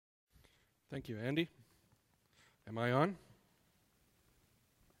Thank you, Andy. Am I on?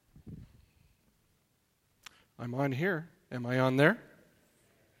 I'm on here. Am I on there?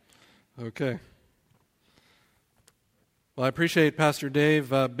 Okay. Well, I appreciate Pastor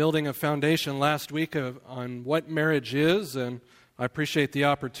Dave building a foundation last week on what marriage is, and I appreciate the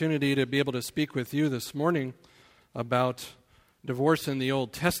opportunity to be able to speak with you this morning about divorce in the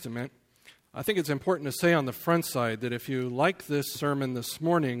Old Testament. I think it's important to say on the front side that if you like this sermon this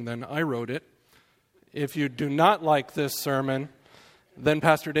morning, then I wrote it. If you do not like this sermon, then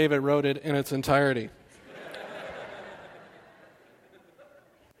Pastor David wrote it in its entirety.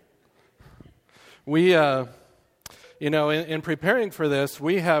 We, in preparing for this,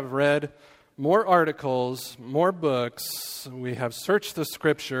 we have read more articles, more books. We have searched the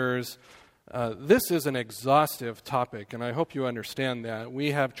scriptures. This is an exhaustive topic, and I hope you understand that.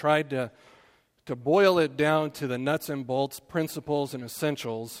 We have tried to boil it down to the nuts and bolts, principles and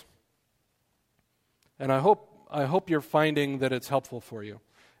essentials. And I hope you're finding that it's helpful for you.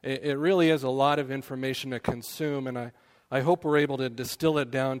 It really is a lot of information to consume, and I hope we're able to distill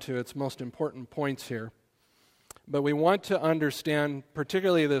it down to its most important points here. But we want to understand,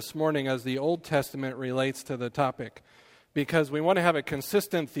 particularly this morning, as the Old Testament relates to the topic, because we want to have a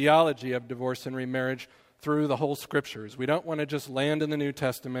consistent theology of divorce and remarriage through the whole Scriptures. We don't want to just land in the New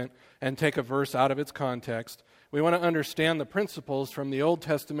Testament and take a verse out of its context. We want to understand the principles from the Old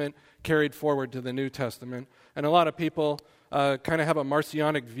Testament carried forward to the New Testament. And a lot of people kind of have a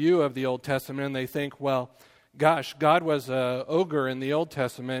Marcionic view of the Old Testament, and they think, well, gosh, God was an ogre in the Old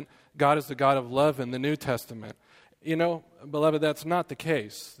Testament. God is the God of love in the New Testament. You know, beloved, that's not the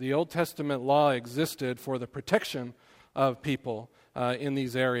case. The Old Testament law existed for the protection of people in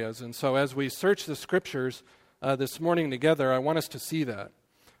these areas. And so as we search the Scriptures this morning together, I want us to see that.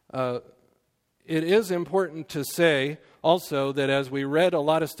 It is important to say also that as we read a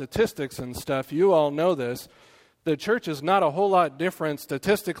lot of statistics and stuff, you all know this, the church is not a whole lot different,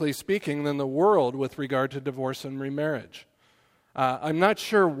 statistically speaking, than the world with regard to divorce and remarriage. I'm not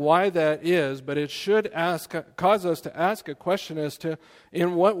sure why that is, but it should cause us to ask a question as to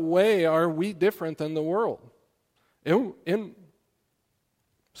in what way are we different than the world? In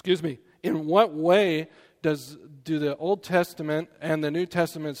what way do the Old Testament and the New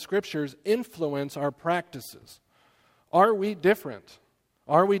Testament Scriptures influence our practices? Are we different?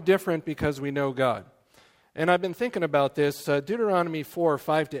 Are we different because we know God? And I've been thinking about this, Deuteronomy 4,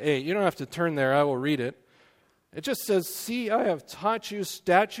 5-8. You don't have to turn there, I will read it. It just says, "See, I have taught you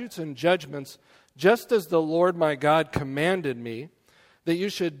statutes and judgments, just as the Lord my God commanded me, that you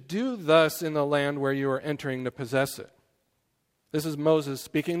should do thus in the land where you are entering to possess it." This is Moses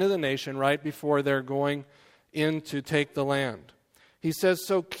speaking to the nation right before they're going in to take the land. He says,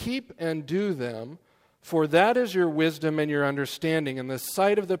 "So keep and do them, for that is your wisdom and your understanding in the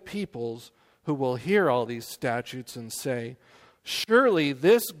sight of the peoples who will hear all these statutes and say, 'Surely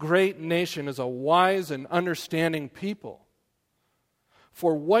this great nation is a wise and understanding people.'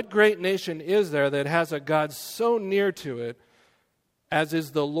 For what great nation is there that has a God so near to it as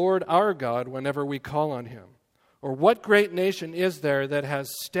is the Lord our God whenever we call on Him? Or what great nation is there that has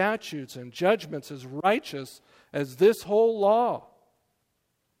statutes and judgments as righteous as this whole law,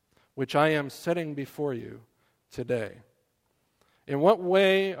 which I am setting before you today?" In what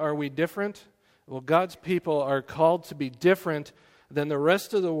way are we different? Well, God's people are called to be different than the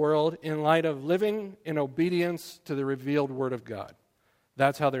rest of the world in light of living in obedience to the revealed Word of God.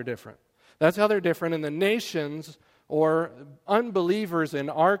 That's how they're different. That's how they're different. And the nations, or unbelievers in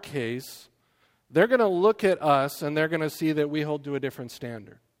our case, they're going to look at us and they're going to see that we hold to a different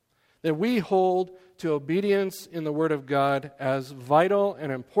standard. That we hold to obedience in the Word of God as vital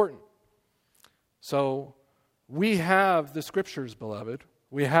and important. So we have the Scriptures, beloved.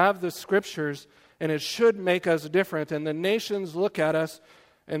 We have the Scriptures, and it should make us different. And the nations look at us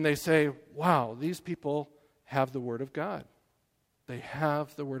and they say, wow, these people have the Word of God. They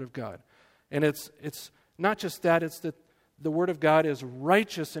have the Word of God. And it's not just that, it's that the Word of God is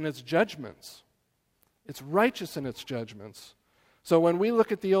righteous in its judgments. It's righteous in its judgments. So when we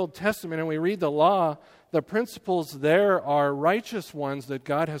look at the Old Testament and we read the law, the principles there are righteous ones that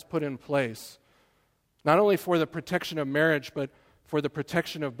God has put in place, not only for the protection of marriage, but for the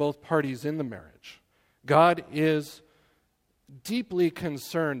protection of both parties in the marriage. God is deeply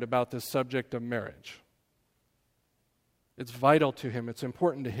concerned about this subject of marriage. It's vital to Him. It's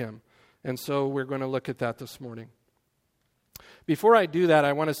important to Him. And so we're going to look at that this morning. Before I do that,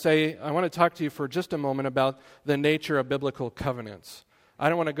 I want to talk to you for just a moment about the nature of biblical covenants. I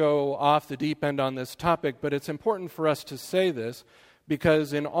don't want to go off the deep end on this topic, but it's important for us to say this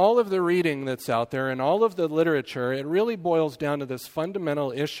because in all of the reading that's out there, in all of the literature, it really boils down to this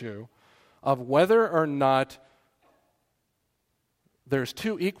fundamental issue of whether or not there's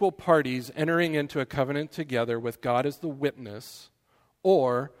two equal parties entering into a covenant together with God as the witness,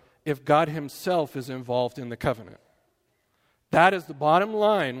 or if God himself is involved in the covenant. That is the bottom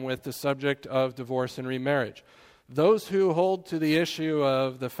line with the subject of divorce and remarriage. Those who hold to the issue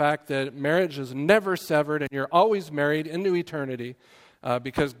of the fact that marriage is never severed and you're always married into eternity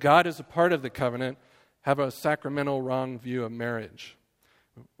because God is a part of the covenant have a sacramental wrong view of marriage.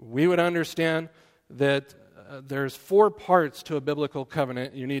 We would understand that there's 4 parts to a biblical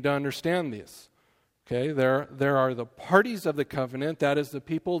covenant. You need to understand these. Okay, there are the parties of the covenant. That is the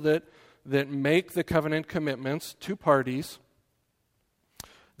people that make the covenant commitments, 2 parties.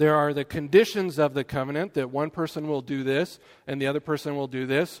 There are the conditions of the covenant, that one person will do this and the other person will do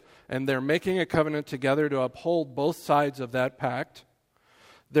this, and they're making a covenant together to uphold both sides of that pact.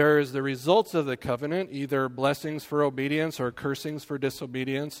 There is the results of the covenant, either blessings for obedience or cursings for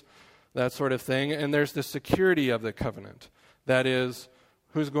disobedience, that sort of thing. And there's the security of the covenant. That is,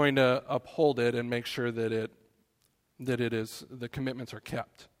 who's going to uphold it and make sure that the commitments are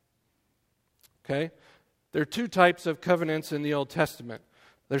kept. Okay? There are 2 types of covenants in the Old Testament.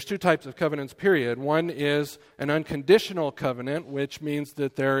 There's 2 types of covenants, period. One is an unconditional covenant, which means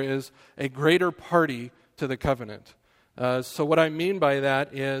that there is a greater party to the covenant. So what I mean by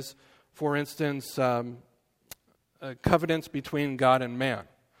that is, for instance, covenants between God and man.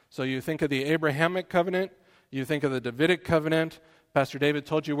 So you think of the Abrahamic covenant, you think of the Davidic covenant. Pastor David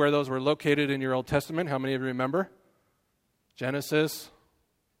told you where those were located in your Old Testament. How many of you remember? Genesis.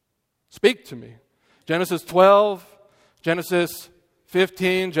 Speak to me. Genesis 12, Genesis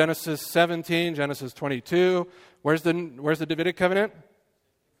 15, Genesis 17, Genesis 22. Where's the Davidic covenant?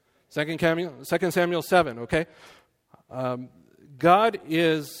 2 Samuel 7, okay? God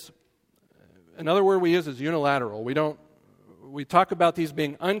is, another word we use is unilateral. We talk about these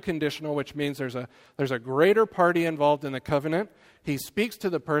being unconditional, which means there's a greater party involved in the covenant. He speaks to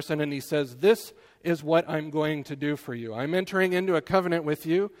the person and he says, this is what I'm going to do for you. I'm entering into a covenant with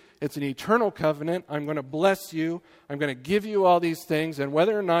you. It's an eternal covenant. I'm going to bless you. I'm going to give you all these things, and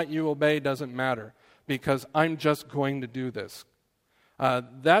whether or not you obey doesn't matter, because I'm just going to do this.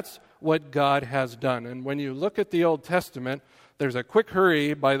 That's what God has done. And when you look at the Old Testament, there's a quick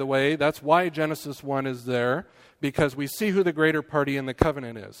hurry, by the way. That's why Genesis 1 is there, because we see who the greater party in the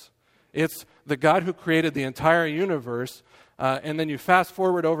covenant is. It's the God who created the entire universe. And then you fast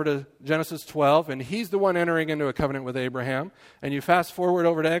forward over to Genesis 12, and he's the one entering into a covenant with Abraham. And you fast forward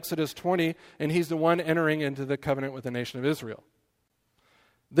over to Exodus 20, and he's the one entering into the covenant with the nation of Israel.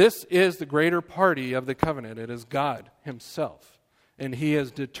 This is the greater party of the covenant. It is God himself. And he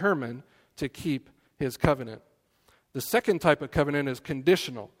is determined to keep his covenant. The second type of covenant is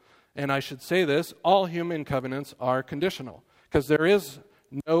conditional. And I should say this, all human covenants are conditional, because there is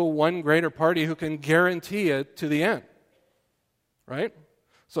no one greater party who can guarantee it to the end. Right?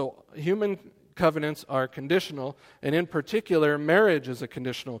 So human covenants are conditional, and in particular, marriage is a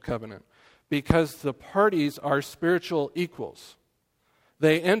conditional covenant, because the parties are spiritual equals.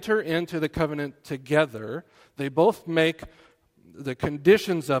 They enter into the covenant together. They both make the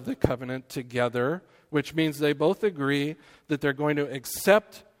conditions of the covenant together, which means they both agree that they're going to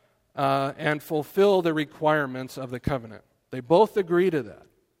accept and fulfill the requirements of the covenant. They both agree to that.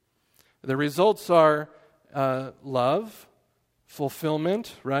 The results are love,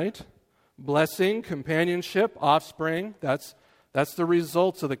 fulfillment, right? Blessing, companionship, offspring. That's the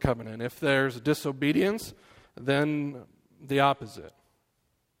results of the covenant. If there's disobedience, then the opposite.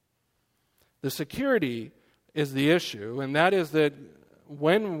 The security is the issue, and that is that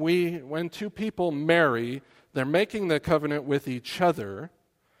when 2 people marry, they're making the covenant with each other,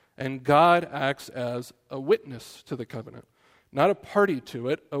 and God acts as a witness to the covenant. Not a party to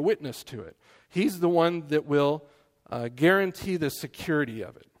it, a witness to it. He's the one that will guarantee the security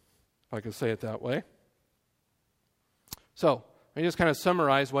of it, if I could say it that way. So, let me just kind of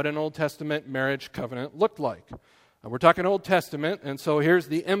summarize what an Old Testament marriage covenant looked like. We're talking Old Testament, and so here's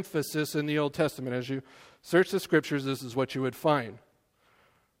the emphasis in the Old Testament. As you search the Scriptures, this is what you would find.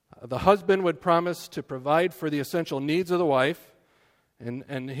 The husband would promise to provide for the essential needs of the wife,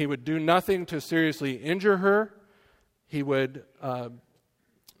 and he would do nothing to seriously injure her. He would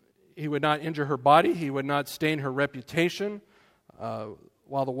not injure her body. He would not stain her reputation.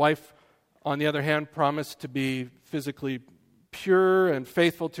 While the wife, on the other hand, promised to be physically pure and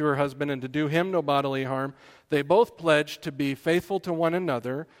faithful to her husband and to do him no bodily harm, they both pledged to be faithful to one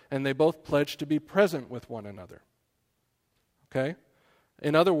another, and they both pledged to be present with one another. Okay?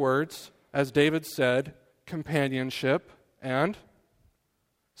 In other words, as David said, companionship and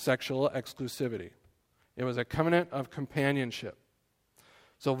sexual exclusivity. It was a covenant of companionship.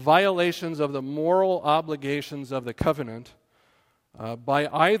 So violations of the moral obligations of the covenant by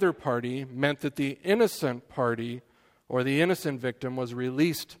either party meant that the innocent party or the innocent victim was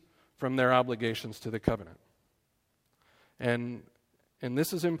released from their obligations to the covenant. And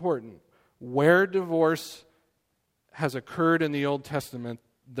this is important. Where divorce has occurred in the Old Testament,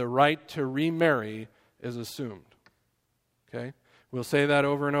 the right to remarry is assumed. Okay? We'll say that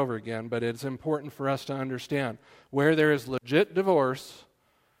over and over again, but it's important for us to understand. Where there is legit divorce,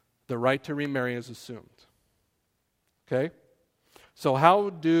 the right to remarry is assumed. Okay? So how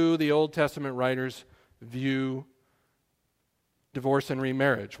do the Old Testament writers view divorce and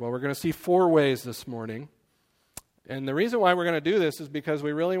remarriage? Well, we're going to see 4 ways this morning. And the reason why we're going to do this is because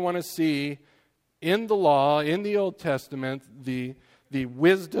we really want to see in the law, in the Old Testament, the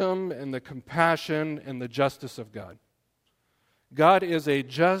wisdom and the compassion and the justice of God. God is a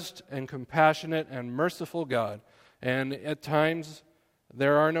just and compassionate and merciful God. And at times,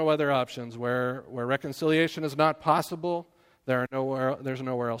 there are no other options. Where reconciliation is not possible, there's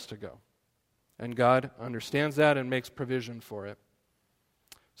nowhere else to go. And God understands that and makes provision for it.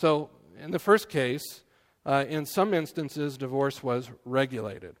 So, in the first case, in some instances, divorce was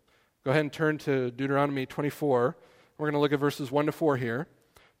regulated. Go ahead and turn to Deuteronomy 24. We're going to look at verses 1 to 4 here.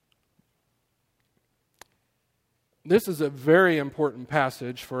 This is a very important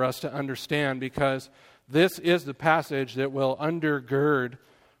passage for us to understand because this is the passage that will undergird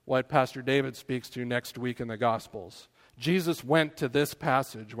what Pastor David speaks to next week in the Gospels. Jesus went to this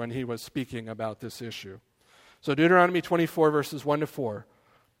passage when he was speaking about this issue. So Deuteronomy 24, verses 1 to 4.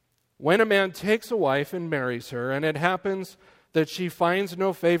 When a man takes a wife and marries her, and it happens that she finds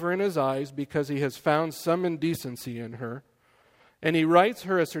no favor in his eyes because he has found some indecency in her, and he writes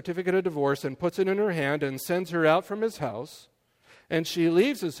her a certificate of divorce and puts it in her hand and sends her out from his house, and she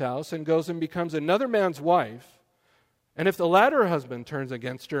leaves his house and goes and becomes another man's wife, and if the latter husband turns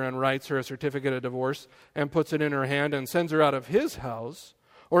against her and writes her a certificate of divorce and puts it in her hand and sends her out of his house,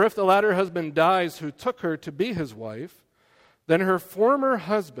 or if the latter husband dies who took her to be his wife, then her former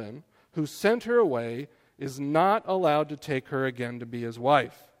husband who sent her away is not allowed to take her again to be his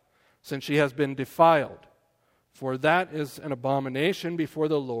wife, since she has been defiled. For that is an abomination before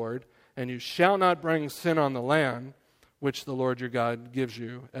the Lord, and you shall not bring sin on the land, which the Lord your God gives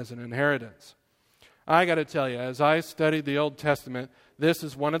you as an inheritance. I got to tell you, as I studied the Old Testament, this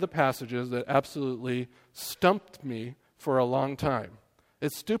is one of the passages that absolutely stumped me for a long time.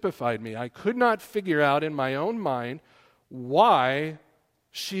 It stupefied me. I could not figure out in my own mind why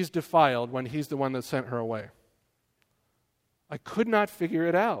she's defiled when he's the one that sent her away. I could not figure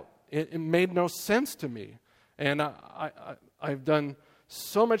it out. It made no sense to me. And I've done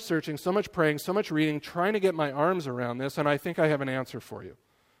so much searching, so much praying, so much reading, trying to get my arms around this, and I think I have an answer for you.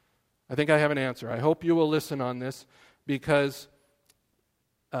 I think I have an answer. I hope you will listen on this because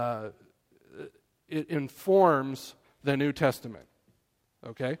it informs the New Testament.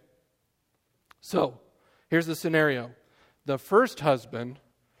 Okay? So, here's the scenario. The first husband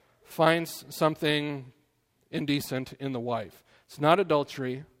finds something indecent in the wife. It's not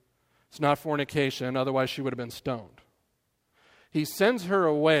adultery. It's not fornication. Otherwise, she would have been stoned. He sends her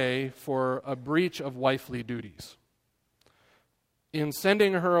away for a breach of wifely duties. In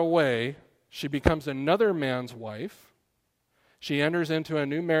sending her away, she becomes another man's wife. She enters into a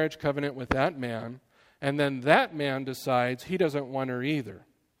new marriage covenant with that man, and then that man decides he doesn't want her either.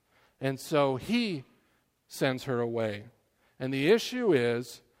 And so he sends her away. And the issue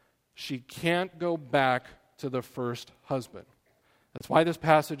is, she can't go back to the first husband. That's why this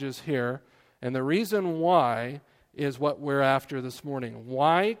passage is here. And the reason why is what we're after this morning.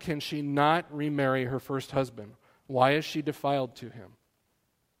 Why can she not remarry her first husband? Why is she defiled to him?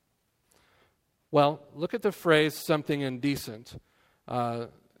 Well, look at the phrase, something indecent.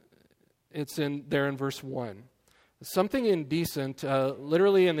 It's there in verse 1. Something indecent,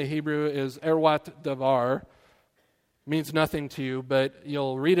 literally in the Hebrew, is erwat davar. Means nothing to you, but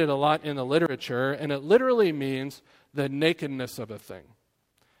you'll read it a lot in the literature, and it literally means the nakedness of a thing.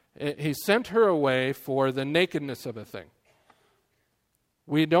 He sent her away for the nakedness of a thing.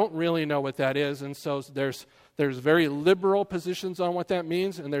 We don't really know what that is, and so there's very liberal positions on what that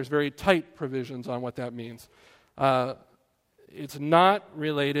means, and there's very tight provisions on what that means. It's not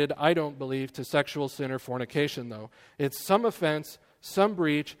related, I don't believe, to sexual sin or fornication, though. It's some offense, some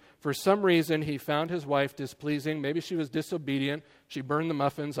breach. For some reason, he found his wife displeasing. Maybe she was disobedient. She burned the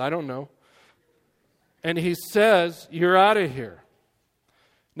muffins. I don't know. And he says, you're out of here.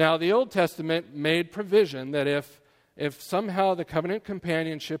 Now, the Old Testament made provision that if somehow the covenant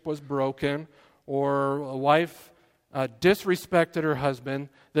companionship was broken or a wife disrespected her husband,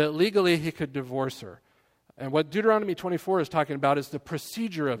 that legally he could divorce her. And what Deuteronomy 24 is talking about is the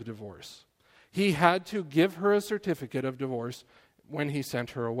procedure of divorce. He had to give her a certificate of divorce when he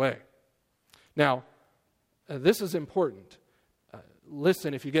sent her away. Now, this is important.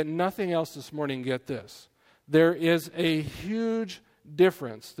 Listen, if you get nothing else this morning, get this. There is a huge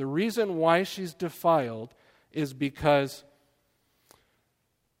difference. The reason why she's defiled is because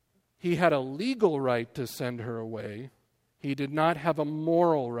he had a legal right to send her away. He did not have a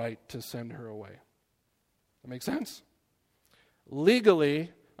moral right to send her away. That make sense?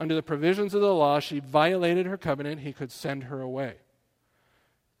 Legally, under the provisions of the law, she violated her covenant. He could send her away.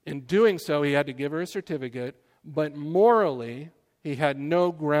 In doing so, he had to give her a certificate, but morally, he had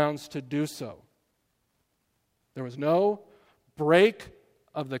no grounds to do so. There was no break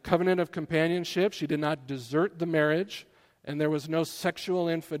of the covenant of companionship. She did not desert the marriage, and there was no sexual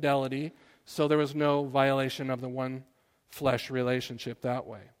infidelity, so there was no violation of the one flesh relationship that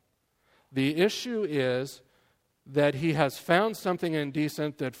way. The issue is that he has found something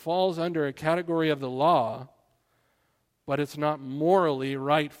indecent that falls under a category of the law, but it's not morally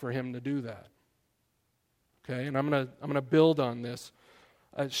right for him to do that. Okay, and I'm going to build on this.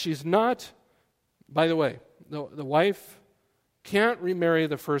 She's not, by the way, the wife can't remarry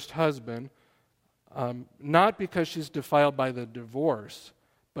the first husband, not because she's defiled by the divorce,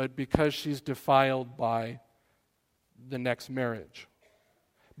 but because she's defiled by the next marriage.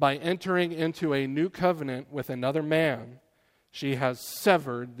 By entering into a new covenant with another man, she has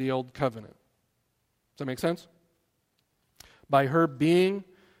severed the old covenant. Does that make sense? By her being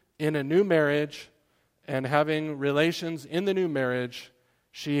in a new marriage and having relations in the new marriage,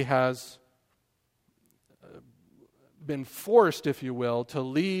 she has been forced, if you will, to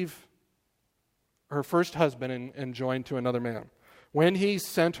leave her first husband and join to another man. When he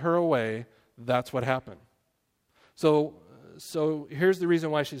sent her away, that's what happened. So here's the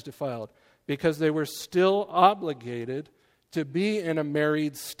reason why she's defiled. Because they were still obligated to be in a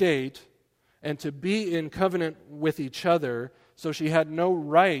married state and to be in covenant with each other, so she had no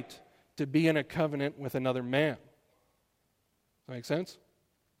right to be in a covenant with another man. Does that make sense?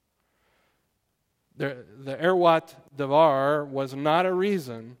 The erwat devar was not a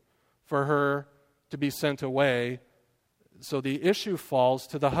reason for her to be sent away, so the issue falls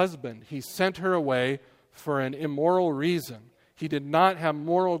to the husband. He sent her away for an immoral reason. He did not have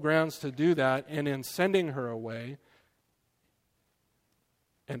moral grounds to do that, and in sending her away,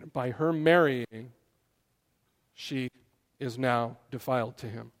 and by her marrying, she is now defiled to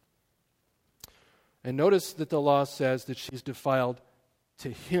him. And notice that the law says that she's defiled to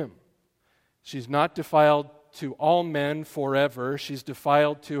him. She's not defiled to all men forever. She's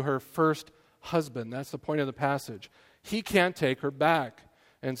defiled to her first husband. That's the point of the passage. He can't take her back.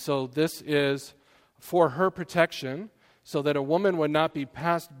 And so this is for her protection, so that a woman would not be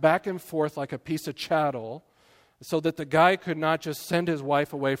passed back and forth like a piece of chattel, so that the guy could not just send his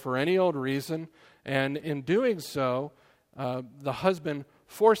wife away for any old reason. And in doing so, the husband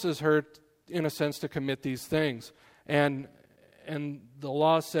forces her, in a sense, to commit these things. And the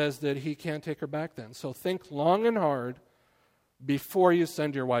law says that he can't take her back then. So think long and hard before you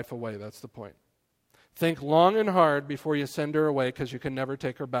send your wife away. That's the point. Think long and hard before you send her away, because you can never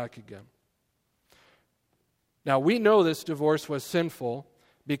take her back again. Now, we know this divorce was sinful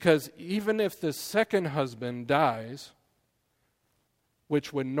because even if the second husband dies,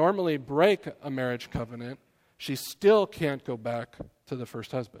 which would normally break a marriage covenant, she still can't go back to the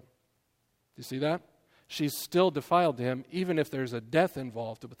first husband. Do you see that? She's still defiled to him, even if there's a death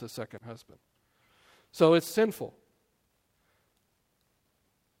involved with the second husband. So it's sinful.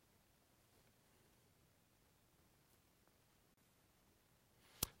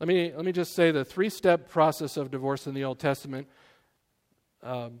 Let me just say the three-step process of divorce in the Old Testament,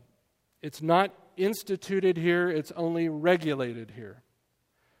 it's not instituted here, it's only regulated here.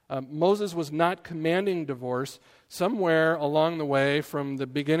 Moses was not commanding divorce. Somewhere along the way, from the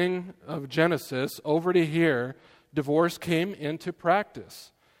beginning of Genesis over to here, divorce came into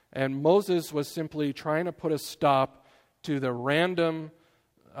practice. And Moses was simply trying to put a stop to the random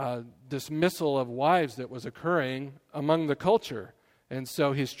dismissal of wives that was occurring among the culture. And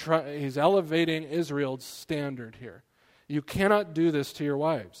so he's elevating Israel's standard here. You cannot do this to your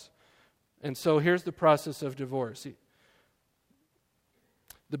wives. And so here's the process of divorce.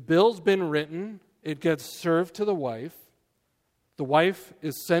 The bill's been written. It gets served to the wife. The wife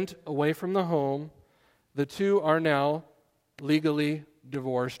is sent away from the home. The two are now legally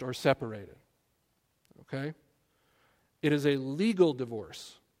divorced or separated. Okay? It is a legal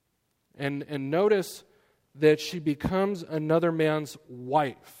divorce. And notice that she becomes another man's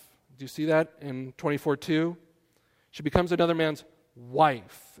wife. Do you see that in 24:2? She becomes another man's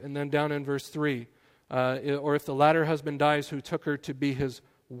wife. And then down in verse 3, or if the latter husband dies, who took her to be his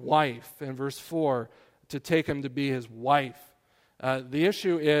wife. In verse 4, to take him to be his wife. The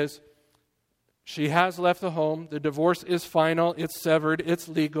issue is, she has left the home, the divorce is final, it's severed, it's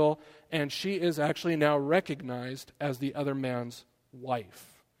legal, and she is actually now recognized as the other man's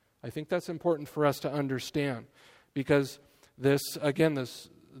wife. I think that's important for us to understand, because this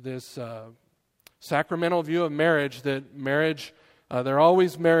sacramental view of marriage, that marriage, they're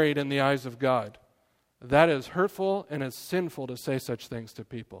always married in the eyes of God, that is hurtful and it's sinful to say such things to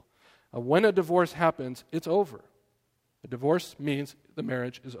people. When a divorce happens, it's over. A divorce means the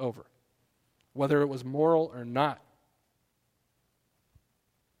marriage is over, whether it was moral or not.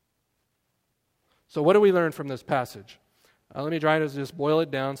 So what do we learn from this passage? Let me try to just boil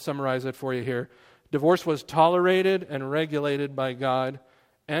it down, summarize it for you here. Divorce was tolerated and regulated by God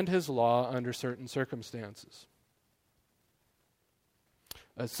and His law under certain circumstances.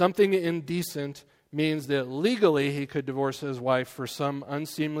 Something indecent means that legally he could divorce his wife for some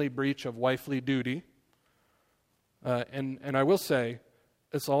unseemly breach of wifely duty. And I will say,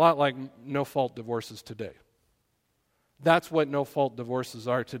 it's a lot like no-fault divorces today. That's what no-fault divorces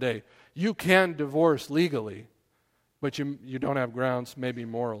are today. You can divorce legally, but you don't have grounds, maybe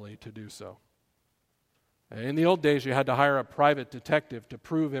morally, to do so. In the old days, you had to hire a private detective to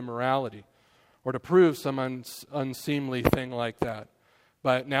prove immorality or to prove some unseemly thing like that.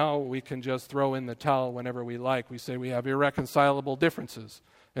 But now we can just throw in the towel whenever we like. We say we have irreconcilable differences,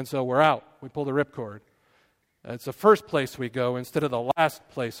 and so we're out. We pull the ripcord. It's the first place we go instead of the last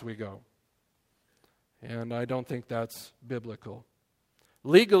place we go. And I don't think that's biblical.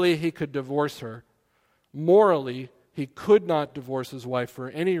 Legally, he could divorce her. Morally, he could not divorce his wife for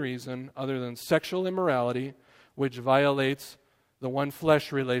any reason other than sexual immorality, which violates the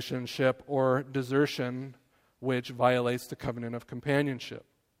one-flesh relationship, or desertion, which violates the covenant of companionship.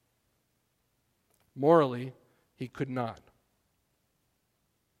 Morally, he could not.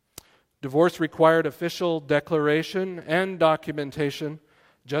 Divorce required official declaration and documentation,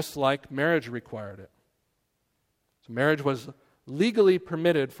 just like marriage required it. So marriage was legally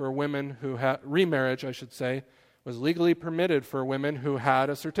permitted for women who had, remarriage, I should say, was legally permitted for women who had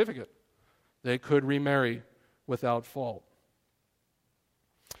a certificate. They could remarry without fault.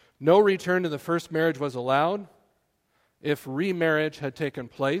 No return to the first marriage was allowed if remarriage had taken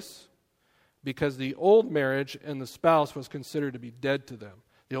place, because the old marriage and the spouse was considered to be dead to them.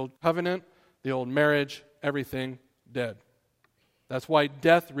 The old covenant, the old marriage, everything dead. That's why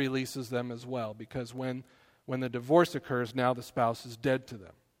death releases them as well, because when the divorce occurs, now the spouse is dead to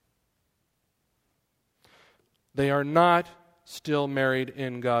them. They are not still married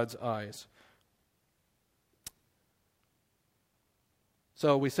in God's eyes.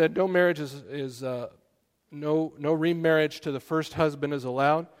 So we said no marriage no remarriage to the first husband is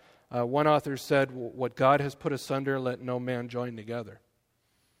allowed. One author said, "What God has put asunder, let no man join together."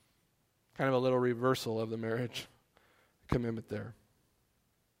 Kind of a little reversal of the marriage commitment there.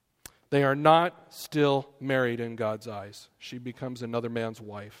 They are not still married in God's eyes. She becomes another man's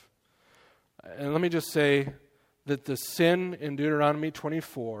wife. And let me just say that the sin in Deuteronomy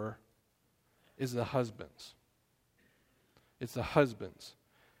 24 is the husband's. It's the husband's.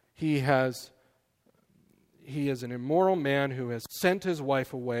 He is an immoral man who has sent his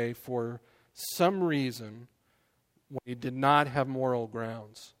wife away for some reason when he did not have moral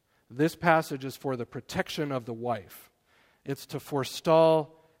grounds. This passage is for the protection of the wife. It's to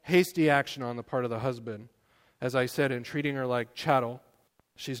forestall hasty action on the part of the husband. As I said, in treating her like chattel,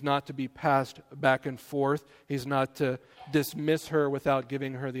 she's not to be passed back and forth. He's not to dismiss her without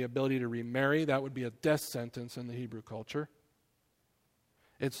giving her the ability to remarry. That would be a death sentence in the Hebrew culture.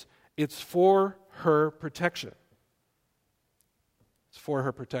 It's for her protection. It's for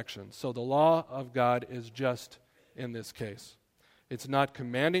her protection. So the law of God is just in this case. It's not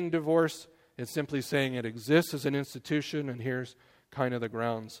commanding divorce. It's simply saying it exists as an institution, and here's kind of the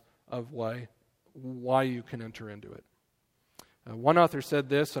grounds of why you can enter into it. One author said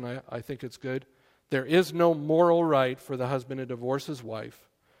this, and I think it's good. There is no moral right for the husband to divorce his wife,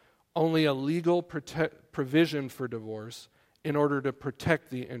 only a legal provision for divorce in order to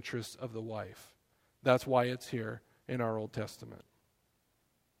protect the interests of the wife. That's why it's here in our Old Testament.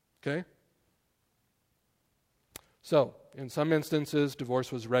 Okay? So, in some instances,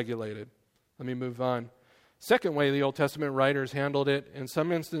 divorce was regulated. Let me move on. Second way the Old Testament writers handled it, in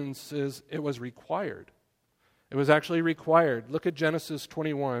some instances, it was required. It was actually required. Look at Genesis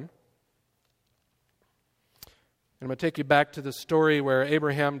 21. I'm going to take you back to the story where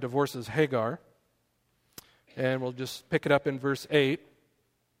Abraham divorces Hagar. And we'll just pick it up in verse 8. It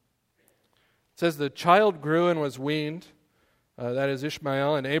says, "The child grew and was weaned. that is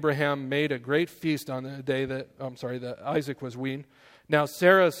Ishmael, and Abraham made a great feast on the day that Isaac was weaned. Now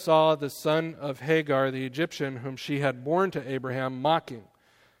Sarah saw the son of Hagar, the Egyptian, whom she had borne to Abraham, mocking.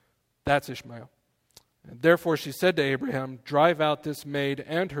 That's Ishmael. And therefore she said to Abraham, drive out this maid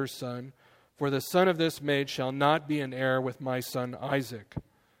and her son, for the son of this maid shall not be an heir with my son Isaac.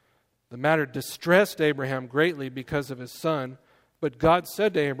 The matter distressed Abraham greatly because of his son, but God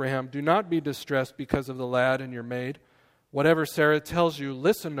said to Abraham, do not be distressed because of the lad and your maid. Whatever Sarah tells you,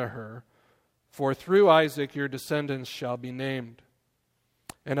 listen to her, for through Isaac your descendants shall be named.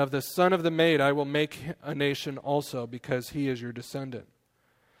 And of the son of the maid I will make a nation also, because he is your descendant.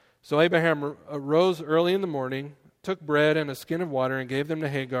 So Abraham arose early in the morning, took bread and a skin of water, and gave them to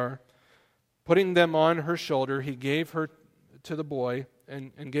Hagar. Putting them on her shoulder, he gave her to the boy,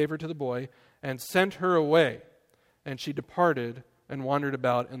 and gave her to the boy, and sent her away. And she departed and wandered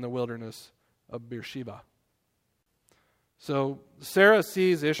about in the wilderness of Beersheba. So Sarah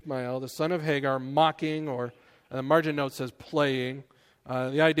sees Ishmael, the son of Hagar, mocking, or the margin note says playing.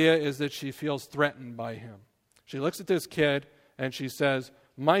 The idea is that she feels threatened by him. She looks at this kid and she says,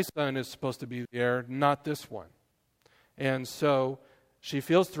 my son is supposed to be the heir, not this one. And so she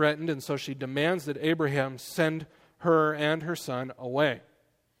feels threatened, and so she demands that Abraham send her and her son away.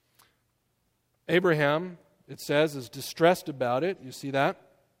 Abraham, it says, is distressed about it. You see that?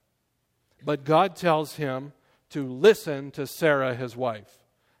 But God tells him to listen to Sarah, his wife,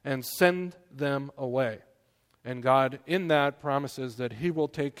 and send them away. And God, in that, promises that he will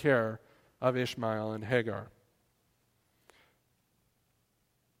take care of Ishmael and Hagar.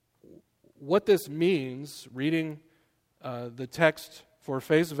 What this means, reading the text for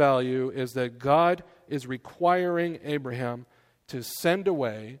face value, is that God is requiring Abraham to send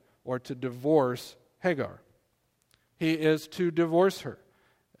away or to divorce Hagar. He is to divorce her,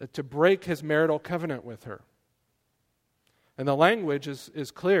 to break his marital covenant with her. And the language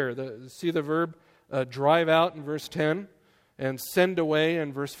is clear. See the verb drive out in verse 10 and send away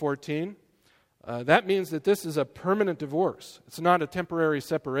in verse 14? That means that this is a permanent divorce. It's not a temporary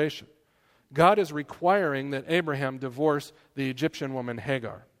separation. God is requiring that Abraham divorce the Egyptian woman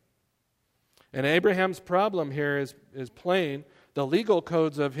Hagar. And Abraham's problem here is plain. The legal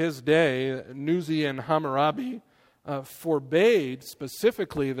codes of his day, Nuzi and Hammurabi, forbade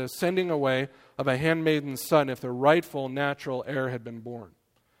specifically the sending away of a handmaiden's son if the rightful natural heir had been born.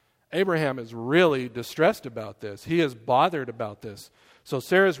 Abraham is really distressed about this. He is bothered about this. So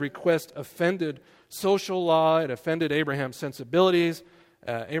Sarah's request offended social law. It offended Abraham's sensibilities,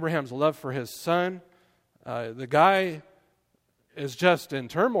 Abraham's love for his son. The guy is just in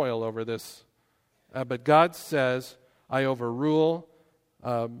turmoil over this. But God says, I overrule.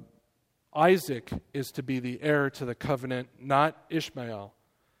 Isaac is to be the heir to the covenant, not Ishmael.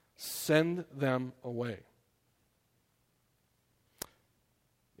 Send them away.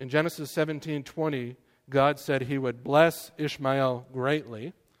 In Genesis 17:20, God said he would bless Ishmael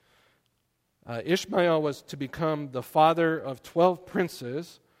greatly. Ishmael was to become the father of 12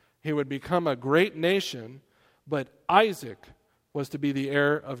 princes. He would become a great nation, but Isaac was to be the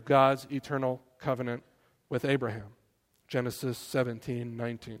heir of God's eternal covenant with Abraham. Genesis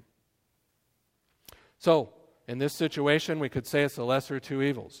 17:19. So, in this situation, we could say it's the lesser of two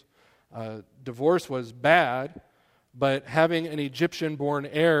evils. Divorce was bad, but having an Egyptian-born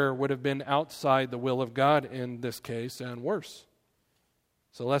heir would have been outside the will of God in this case, and worse.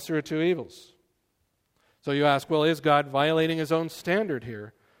 It's the lesser of two evils. So you ask, well, is God violating his own standard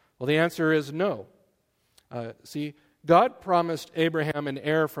here? Well, the answer is no. See, God promised Abraham an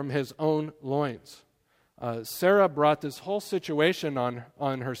heir from his own loins. Sarah brought this whole situation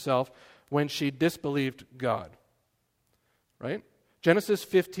on herself when she disbelieved God. Right? Genesis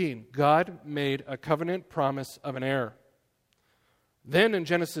 15, God made a covenant promise of an heir. Then in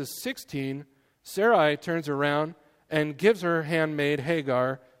Genesis 16, Sarai turns around and gives her handmaid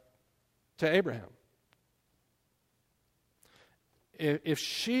Hagar to Abraham. If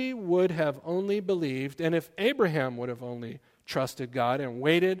she would have only believed, and if Abraham would have only trusted God and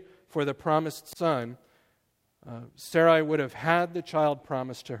waited for the promised son, Sarai would have had the child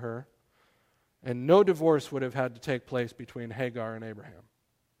promised to her, and no divorce would have had to take place between Hagar and Abraham.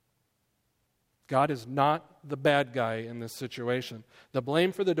 God is not the bad guy in this situation. The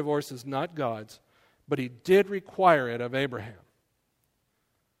blame for the divorce is not God's, but he did require it of Abraham.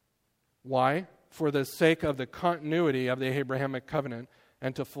 Why? For the sake of the continuity of the Abrahamic covenant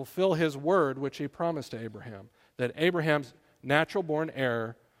and to fulfill his word which he promised to Abraham, that Abraham's natural-born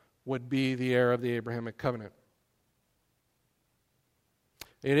heir would be the heir of the Abrahamic covenant.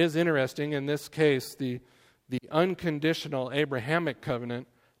 It is interesting, in this case, the unconditional Abrahamic covenant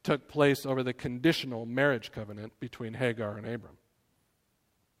took place over the conditional marriage covenant between Hagar and Abram.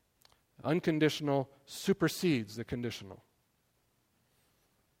 Unconditional supersedes the conditional.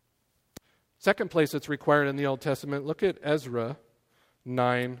 Second place it's required in the Old Testament, look at Ezra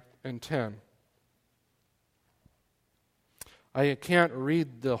 9 and 10. I can't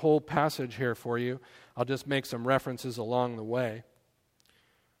read the whole passage here for you. I'll just make some references along the way.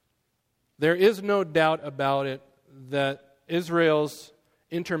 There is no doubt about it that Israel's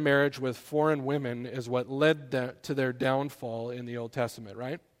intermarriage with foreign women is what led to their downfall in the Old Testament,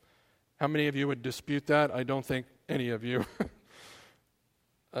 right? How many of you would dispute that? I don't think any of you.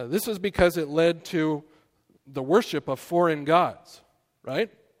 This is because it led to the worship of foreign gods,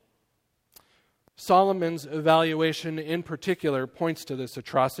 right? Solomon's evaluation in particular points to this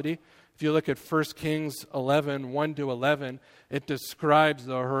atrocity. If you look at 1 Kings 11, 1-11, it describes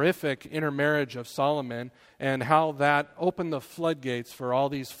the horrific intermarriage of Solomon and how that opened the floodgates for all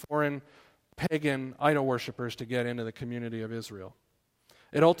these foreign pagan idol worshipers to get into the community of Israel.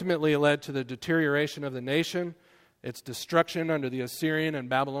 It ultimately led to the deterioration of the nation, its destruction under the Assyrian and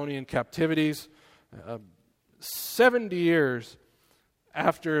Babylonian captivities. 70 years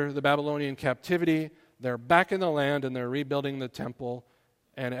after the Babylonian captivity, they're back in the land and they're rebuilding the temple,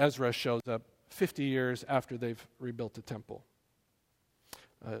 and Ezra shows up 50 years after they've rebuilt the temple.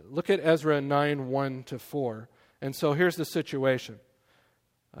 Look at Ezra 9, 1-4. And so here's the situation.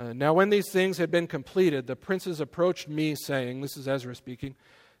 Now when these things had been completed, the princes approached me, saying, this is Ezra speaking,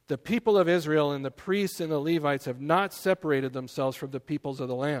 the people of Israel and the priests and the Levites have not separated themselves from the peoples of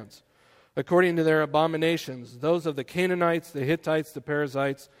the lands, according to their abominations, those of the Canaanites, the Hittites, the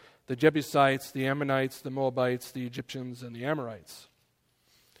Perizzites, the Jebusites, the Ammonites, the Moabites, the Egyptians, and the Amorites.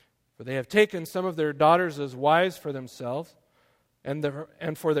 For they have taken some of their daughters as wives for themselves and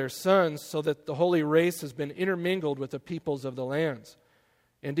for their sons, so that the holy race has been intermingled with the peoples of the lands.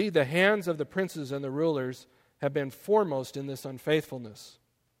 Indeed, the hands of the princes and the rulers have been foremost in this unfaithfulness.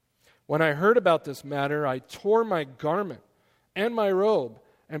 When I heard about this matter, I tore my garment and my robe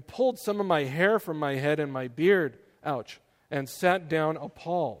and pulled some of my hair from my head and my beard, and sat down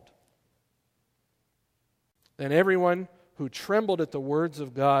appalled. Then everyone who trembled at the words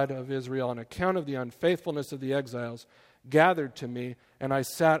of God of Israel on account of the unfaithfulness of the exiles gathered to me, and I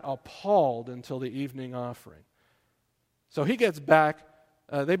sat appalled until the evening offering. So he gets back.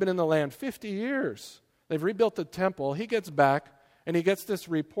 They've been in the land 50 years. They've rebuilt the temple. He gets back, and he gets this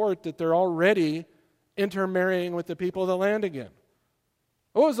report that they're already intermarrying with the people of the land again.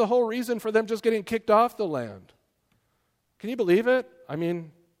 What was the whole reason for them just getting kicked off the land? Can you believe it? I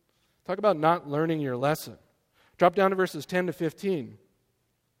mean, talk about not learning your lesson. Drop down to verses 10-15.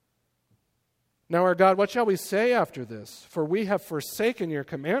 Now, our God, what shall we say after this? For we have forsaken your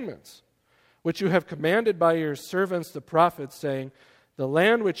commandments, which you have commanded by your servants the prophets, saying, the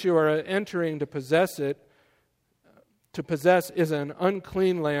land which you are entering to possess is an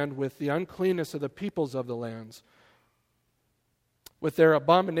unclean land with the uncleanness of the peoples of the lands, with their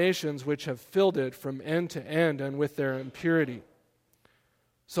abominations which have filled it from end to end, and with their impurity.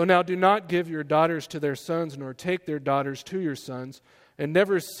 So now do not give your daughters to their sons, nor take their daughters to your sons, and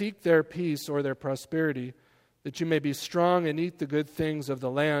never seek their peace or their prosperity, that you may be strong and eat the good things of the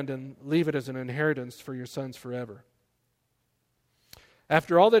land, and leave it as an inheritance for your sons forever.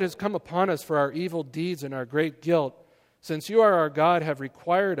 After all that has come upon us for our evil deeds and our great guilt, since you are our God, have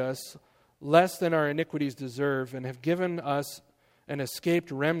required us less than our iniquities deserve, and have given us an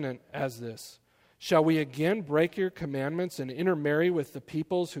escaped remnant as this, shall we again break your commandments and intermarry with the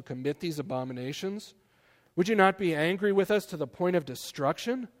peoples who commit these abominations? Would you not be angry with us to the point of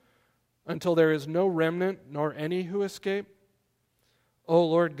destruction, until there is no remnant nor any who escape? O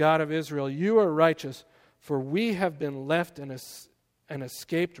Lord God of Israel, you are righteous, for we have been left an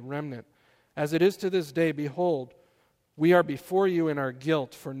escaped remnant. As it is to this day, behold, we are before you in our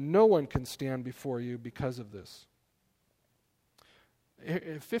guilt, for no one can stand before you because of this.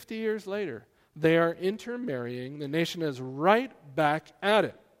 50 years later, they are intermarrying. The nation is right back at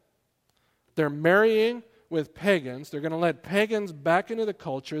it. They're marrying with pagans. They're going to let pagans back into the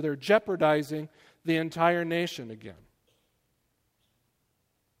culture. They're jeopardizing the entire nation again.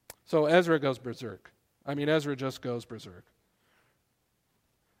 So Ezra goes berserk. Ezra just goes berserk.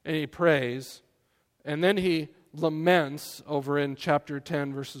 And he prays, and then he laments over in chapter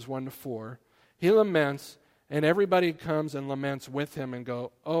 10, verses 1-4. He laments, and everybody comes and laments with him and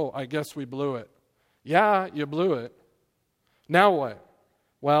go, oh, I guess we blew it. Yeah, you blew it. Now what?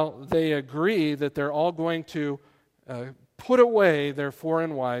 Well, they agree that they're all going to put away their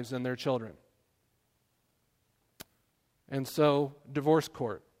foreign wives and their children. And so, divorce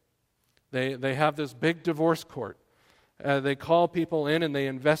court. They have this big divorce court. They call people in and they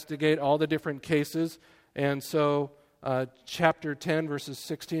investigate all the different cases. And so chapter 10, verses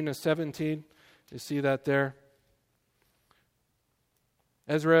 16 to 17, you see that there.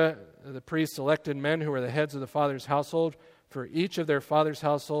 Ezra, the priest, selected men who were the heads of the father's household for each of their father's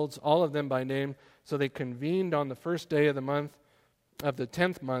households, all of them by name. So they convened on the first day of the month, of the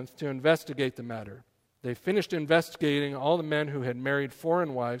 10th month, to investigate the matter. They finished investigating all the men who had married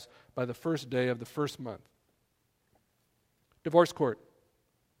foreign wives by the first day of the first month. Divorce court.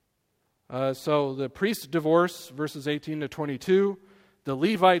 So the priest's divorce, verses 18 to 22. The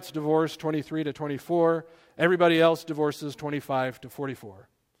Levites' divorce, 23 to 24. Everybody else divorces, 25 to 44.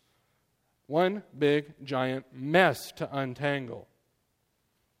 One big, giant mess to untangle.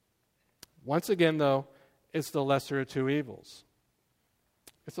 Once again, though, it's the lesser of two evils.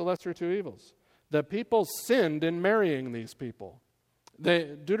 It's the lesser of two evils. The people sinned in marrying these people.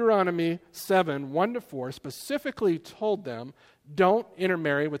 Deuteronomy 7, 1-4 specifically told them, don't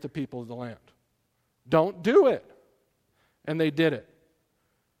intermarry with the people of the land. Don't do it. And they did it.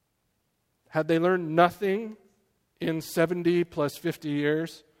 Had they learned nothing in 70 plus 50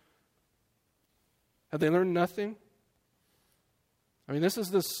 years? Had they learned nothing? I mean, this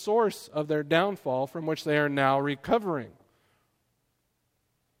is the source of their downfall from which they are now recovering.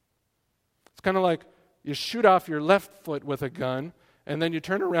 It's kind of like you shoot off your left foot with a gun, and then you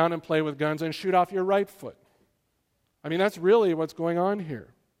turn around and play with guns and shoot off your right foot. I mean, that's really what's going on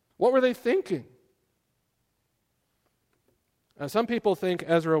here. What were they thinking? Now, some people think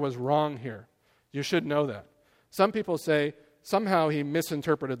Ezra was wrong here. You should know that. Some people say somehow he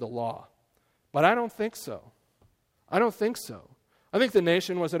misinterpreted the law. But I don't think so. I don't think so. I think the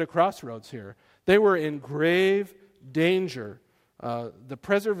nation was at a crossroads here. They were in grave danger. The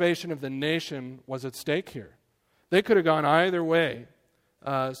preservation of the nation was at stake here. They could have gone either way.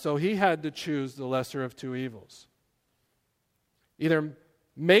 So he had to choose the lesser of two evils. Either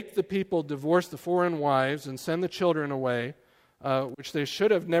make the people divorce the foreign wives and send the children away, which they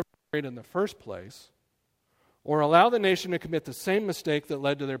should have never married in the first place, or allow the nation to commit the same mistake that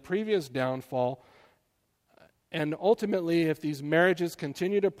led to their previous downfall. And ultimately, if these marriages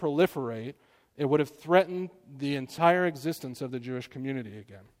continue to proliferate, it would have threatened the entire existence of the Jewish community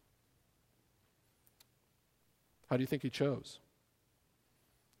again. How do you think he chose?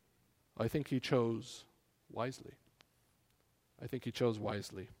 I think he chose wisely. I think he chose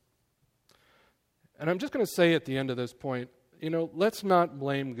wisely. And I'm just going to say at the end of this point, let's not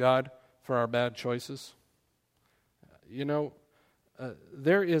blame God for our bad choices.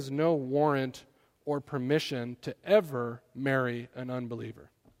 There is no warrant or permission to ever marry an unbeliever.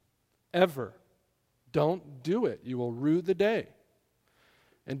 Ever. Don't do it. You will rue the day.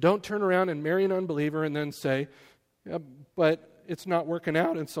 And don't turn around and marry an unbeliever and then say, but it's not working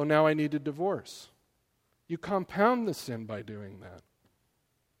out, and so now I need a divorce. You compound the sin by doing that.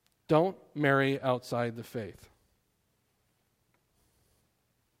 Don't marry outside the faith.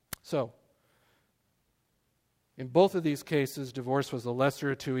 So, in both of these cases, divorce was the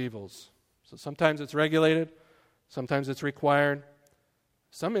lesser of two evils. So sometimes it's regulated, sometimes it's required.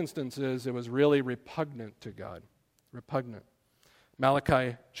 Some instances, it was really repugnant to God. Repugnant.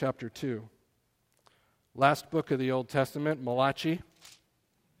 Malachi chapter 2. Last book of the Old Testament, Malachi.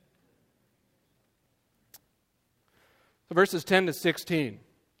 So verses 10 to 16.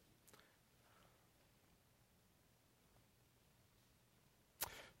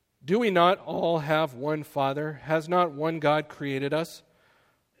 Do we not all have one Father? Has not one God created us?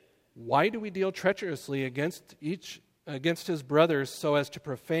 Why do we deal treacherously against his brothers so as to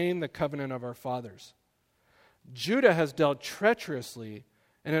profane the covenant of our fathers? Judah has dealt treacherously,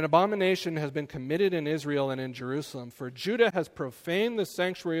 and an abomination has been committed in Israel and in Jerusalem. For Judah has profaned the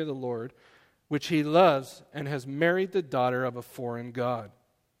sanctuary of the Lord, which he loves, and has married the daughter of a foreign god.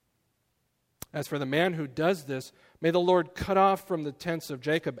 As for the man who does this, may the Lord cut off from the tents of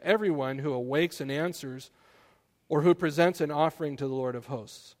Jacob everyone who awakes and answers, or who presents an offering to the Lord of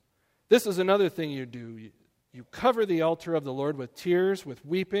hosts. This is another thing you do. You cover the altar of the Lord with tears, with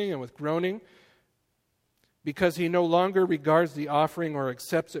weeping, and with groaning, because he no longer regards the offering or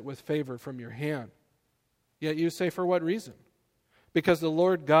accepts it with favor from your hand. Yet you say, for what reason? Because the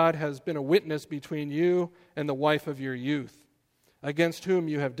Lord God has been a witness between you and the wife of your youth, against whom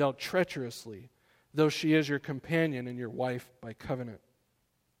you have dealt treacherously, though she is your companion and your wife by covenant.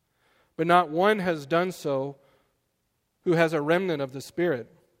 But not one has done so who has a remnant of the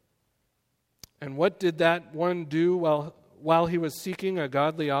Spirit. And what did that one do while he was seeking a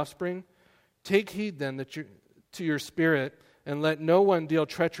godly offspring? Take heed then to your spirit, and let no one deal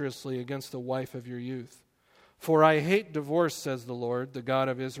treacherously against the wife of your youth. For I hate divorce, says the Lord, the God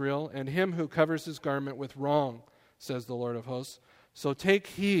of Israel, and him who covers his garment with wrong, says the Lord of hosts. So take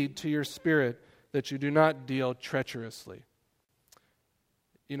heed to your spirit that you do not deal treacherously.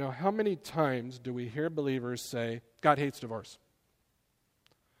 You know, how many times do we hear believers say, God hates divorce?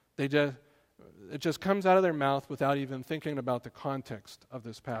 It just comes out of their mouth without even thinking about the context of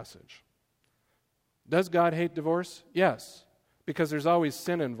this passage. Does God hate divorce? Yes, because there's always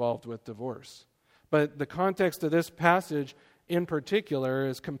sin involved with divorce. But the context of this passage in particular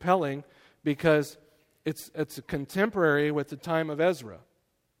is compelling because it's contemporary with the time of Ezra.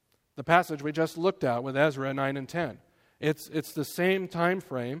 The passage we just looked at with Ezra 9 and 10. It's the same time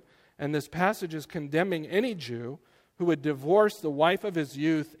frame, and this passage is condemning any Jew who would divorce the wife of his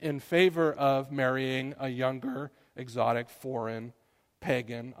youth in favor of marrying a younger, exotic, foreign,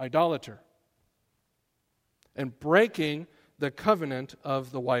 pagan idolater, and breaking the covenant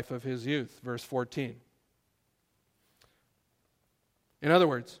of the wife of his youth, verse 14. In other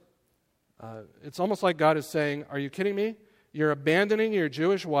words, it's almost like God is saying, are you kidding me? You're abandoning your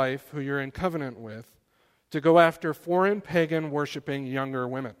Jewish wife, who you're in covenant with, to go after foreign, pagan, worshiping younger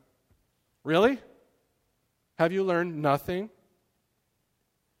women. Really? Have you learned nothing?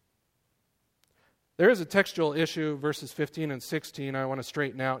 There is a textual issue, verses 15 and 16, I want to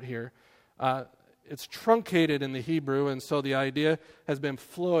straighten out here. It's truncated in the Hebrew, and so the idea has been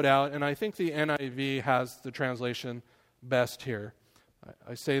flowed out, and I think the NIV has the translation best here.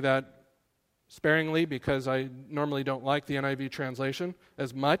 I say that sparingly because I normally don't like the NIV translation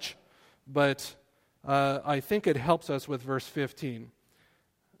as much, but I think it helps us with verse 15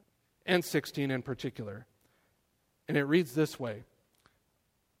 and 16 in particular. And it reads this way: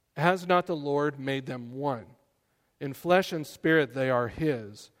 Has not the Lord made them one? In flesh and spirit they are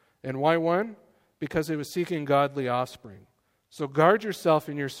His. And why one? Because He was seeking godly offspring. So guard yourself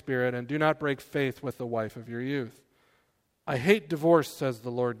in your spirit and do not break faith with the wife of your youth. I hate divorce, says the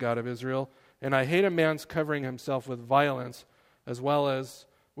Lord God of Israel, and I hate a man's covering himself with violence as well as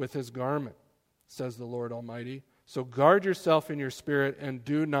with his garment, says the Lord Almighty. So guard yourself in your spirit and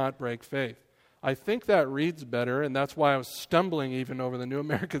do not break faith. I think that reads better, and that's why I was stumbling even over the New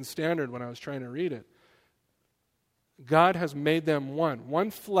American Standard when I was trying to read it. God has made them one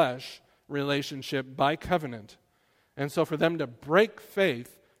flesh relationship by covenant. And so for them to break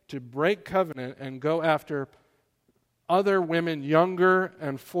faith, to break covenant, and go after other women, younger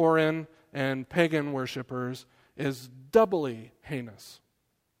and foreign and pagan worshipers, is doubly heinous.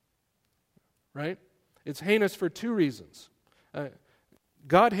 Right? It's heinous for two reasons.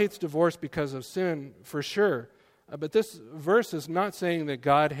 God hates divorce because of sin, for sure. But this verse is not saying that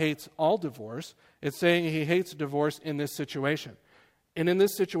God hates all divorce. It's saying He hates divorce in this situation. And in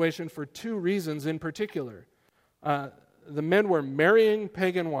this situation for two reasons in particular. The men were marrying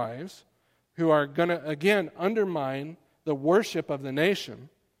pagan wives who are going to, again, undermine the worship of the nation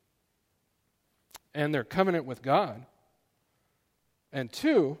and their covenant with God. And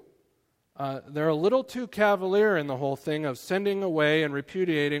two, they're a little too cavalier in the whole thing of sending away and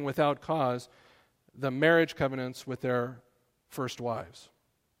repudiating without cause the marriage covenants with their first wives.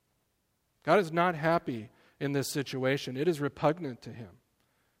 God is not happy in this situation. It is repugnant to Him.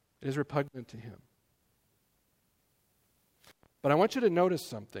 It is repugnant to Him. But I want you to notice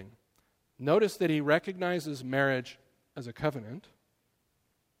something. Notice that He recognizes marriage as a covenant,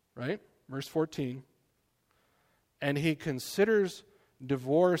 right? Verse 14. And He considers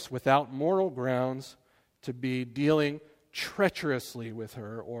divorce without moral grounds to be dealing treacherously with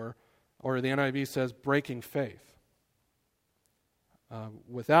her, or the NIV says breaking faith.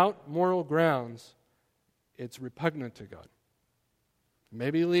 Without moral grounds, it's repugnant to God. It may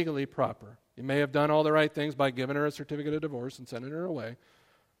be legally proper. You may have done all the right things by giving her a certificate of divorce and sending her away,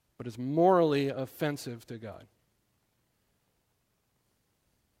 but it's morally offensive to God.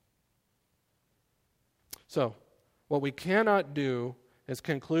 So, what we cannot do is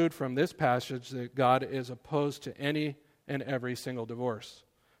conclude from this passage that God is opposed to any and every single divorce.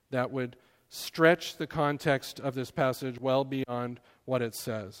 That would stretch the context of this passage well beyond what it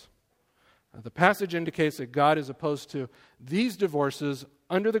says. The passage indicates that God is opposed to these divorces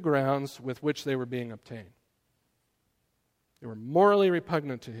under the grounds with which they were being obtained. They were morally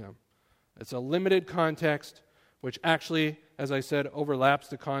repugnant to Him. It's a limited context, which actually, as I said, overlaps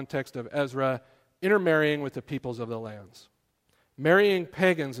the context of Ezra intermarrying with the peoples of the lands. Marrying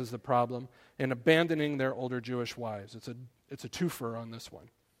pagans is the problem, and abandoning their older Jewish wives. It's a twofer on this one.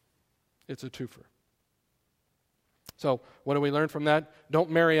 It's a twofer. So, what do we learn from that? Don't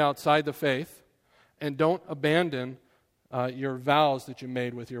marry outside the faith, and don't abandon your vows that you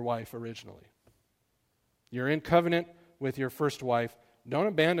made with your wife originally. You're in covenant with your first wife. Don't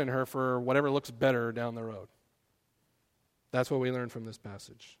abandon her for whatever looks better down the road. That's what we learn from this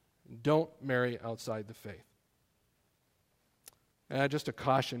passage. Don't marry outside the faith. Just a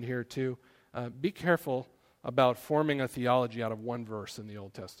caution here, too. Be careful about forming a theology out of one verse in the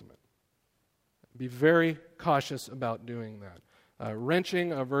Old Testament. Be very cautious about doing that.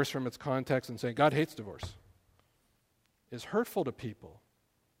 Wrenching a verse from its context and saying, God hates divorce, is hurtful to people,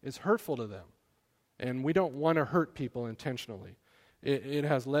 is hurtful to them. And we don't want to hurt people intentionally. It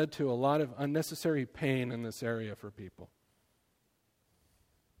has led to a lot of unnecessary pain in this area for people.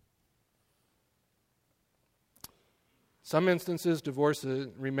 Some instances, divorce,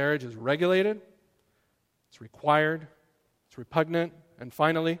 remarriage is regulated, it's required, it's repugnant, and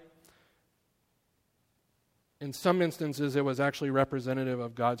finally, in some instances, it was actually representative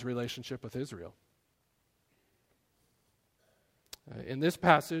of God's relationship with Israel. In this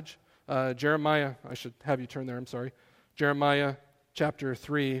passage, Jeremiah, I should have you turn there, I'm sorry. Jeremiah chapter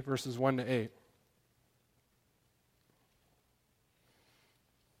 3, verses 1 to 8.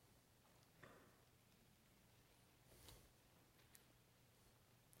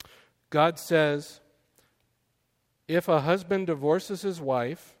 God says, if a husband divorces his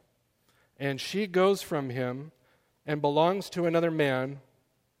wife, and she goes from him and belongs to another man,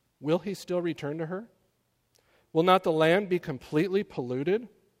 will he still return to her? Will not the land be completely polluted?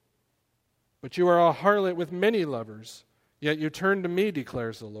 But you are a harlot with many lovers, yet you turn to me,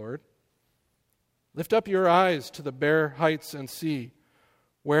 declares the Lord. Lift up your eyes to the bare heights and see,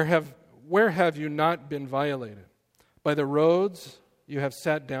 where have you not been violated? By the roads you have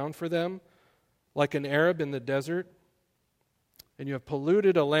sat down for them, like an Arab in the desert, and you have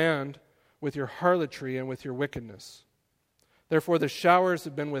polluted a land with your harlotry and with your wickedness. Therefore the showers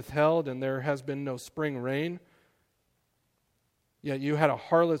have been withheld, and there has been no spring rain. Yet you had a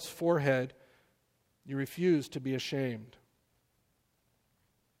harlot's forehead, you refused to be ashamed.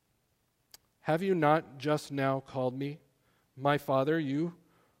 Have you not just now called me, my father? You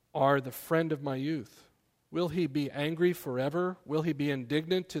are the friend of my youth. Will he be angry forever? Will he be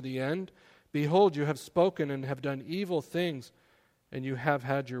indignant to the end? Behold, you have spoken and have done evil things, and you have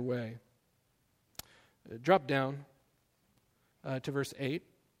had your way. Drop down to verse 8.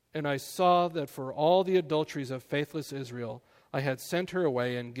 And I saw that for all the adulteries of faithless Israel, I had sent her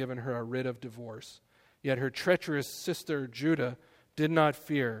away and given her a writ of divorce. Yet her treacherous sister Judah did not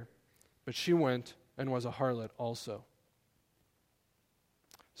fear, but she went and was a harlot also.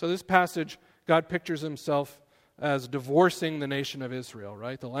 So this passage, God pictures himself as divorcing the nation of Israel,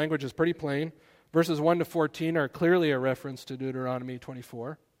 right? The language is pretty plain. Verses 1 to 14 are clearly a reference to Deuteronomy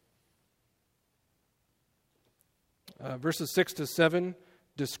 24. Verses 6 to 7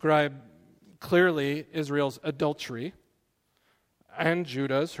 describe clearly Israel's adultery, and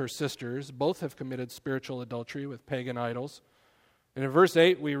Judah's, her sisters, both have committed spiritual adultery with pagan idols. And in verse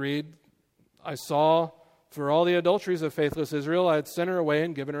 8 we read, I saw for all the adulteries of faithless Israel, I had sent her away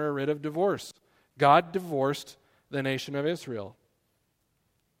and given her a writ of divorce. God divorced the nation of Israel.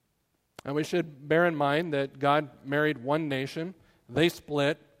 And we should bear in mind that God married one nation. They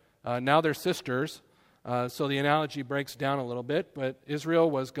split. Now they're sisters. So the analogy breaks down a little bit. But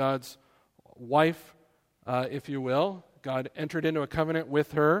Israel was God's wife, if you will. God entered into a covenant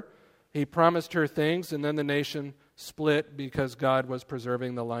with her. He promised her things, and then the nation split because God was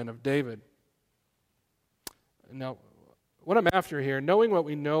preserving the line of David. Now, what I'm after here, knowing what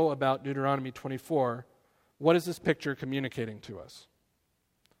we know about Deuteronomy 24, what is this picture communicating to us?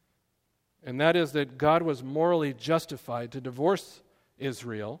 And that is that God was morally justified to divorce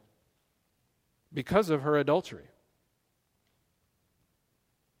Israel because of her adultery.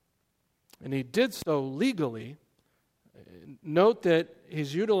 And he did so legally. Note that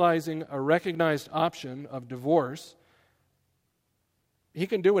he's utilizing a recognized option of divorce. He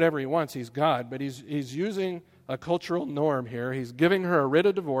can do whatever he wants. He's God, but he's using a cultural norm here. He's giving her a writ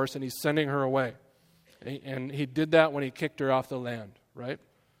of divorce, and he's sending her away. And he did that when he kicked her off the land, right?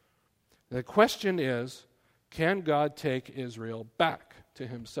 The question is, can God take Israel back to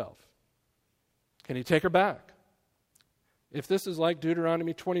himself? Can he take her back? If this is like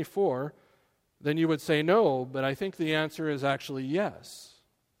Deuteronomy 24, then you would say no, but I think the answer is actually yes.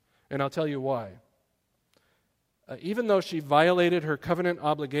 And I'll tell you why. Even though she violated her covenant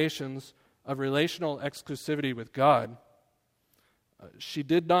obligations of relational exclusivity with God, she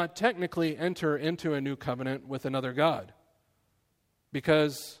did not technically enter into a new covenant with another God,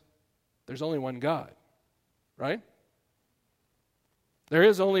 because there's only one God, right? There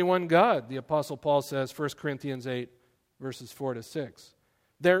is only one God, the Apostle Paul says, 1 Corinthians 8, verses 4 to 6.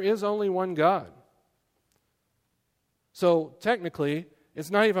 There is only one God. So technically, it's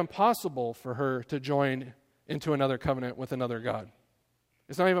not even possible for her to join into another covenant with another God.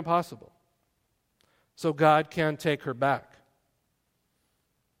 It's not even possible. So God can take her back.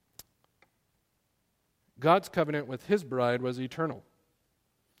 God's covenant with his bride was eternal.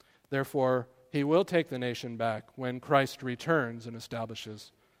 Therefore, he will take the nation back when Christ returns and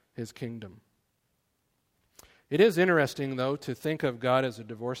establishes his kingdom. It is interesting, though, to think of God as a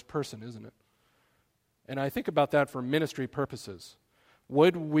divorced person, isn't it? And I think about that for ministry purposes.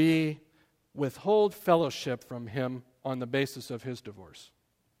 Would we withhold fellowship from him on the basis of his divorce?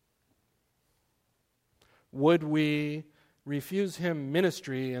 Would we refuse him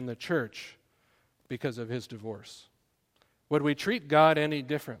ministry in the church because of his divorce? Would we treat God any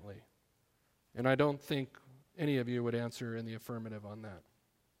differently? And I don't think any of you would answer in the affirmative on that.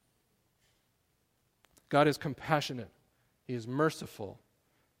 God is compassionate. He is merciful.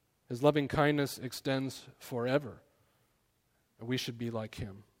 His loving kindness extends forever. And we should be like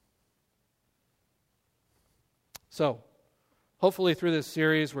him. So, hopefully through this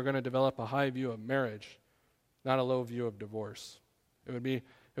series, we're going to develop a high view of marriage, not a low view of divorce. It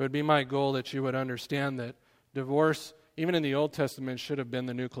would be my goal that you would understand that divorce, even in the Old Testament, should have been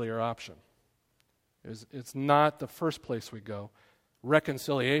the nuclear option. It's not the first place we go.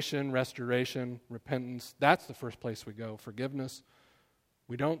 Reconciliation, restoration, repentance, that's the first place we go. Forgiveness.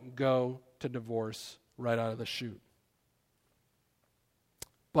 We don't go to divorce right out of the chute.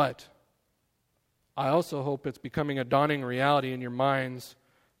 But I also hope it's becoming a dawning reality in your minds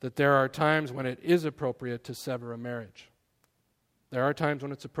that there are times when it is appropriate to sever a marriage. There are times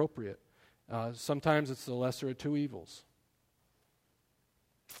when it's appropriate. Sometimes it's the lesser of two evils.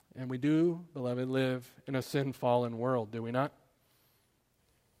 And we do, beloved, live in a sin-fallen world, do we not?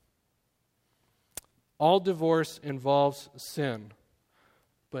 All divorce involves sin,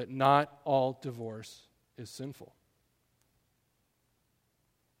 but not all divorce is sinful.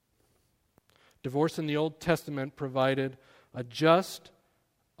 Divorce in the Old Testament provided a just,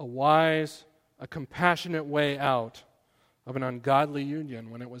 a wise, a compassionate way out of an ungodly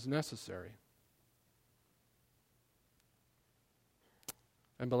union when it was necessary.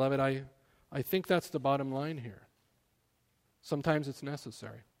 And beloved, I think that's the bottom line here. Sometimes it's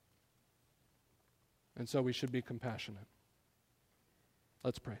necessary. And so we should be compassionate.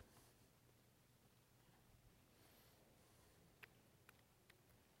 Let's pray.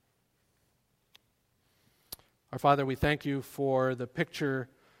 Our Father, we thank you for the picture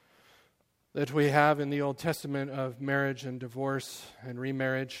that we have in the Old Testament of marriage and divorce and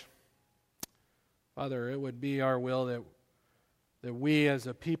remarriage. Father, it would be our will that we as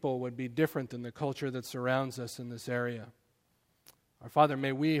a people would be different than the culture that surrounds us in this area. Our Father,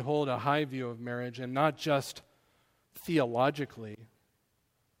 may we hold a high view of marriage, and not just theologically,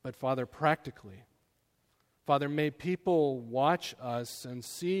 but Father, practically. Father, may people watch us and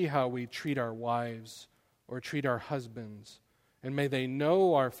see how we treat our wives or treat our husbands, and may they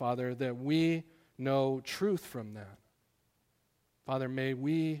know, our Father, that we know truth from that. Father, may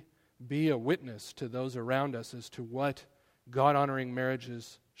we be a witness to those around us as to what God-honoring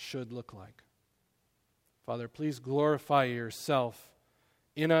marriages should look like. Father, please glorify yourself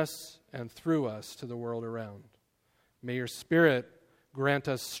in us and through us to the world around. May your Spirit grant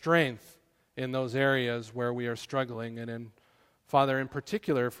us strength in those areas where we are struggling, and Father, in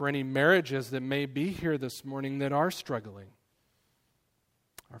particular, for any marriages that may be here this morning that are struggling.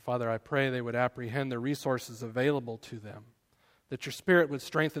 Our Father, I pray they would apprehend the resources available to them, that your Spirit would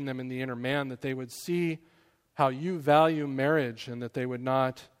strengthen them in the inner man, that they would see how you value marriage and that they would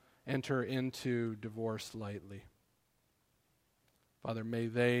not enter into divorce lightly. Father, may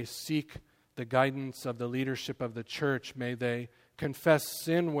they seek the guidance of the leadership of the church. May they confess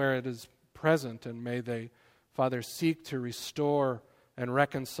sin where it is present, and may they, Father, seek to restore and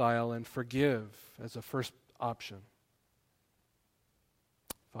reconcile and forgive as a first option.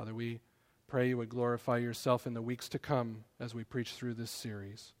 Father, we pray you would glorify yourself in the weeks to come as we preach through this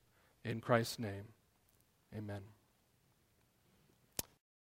series. In Christ's name, amen.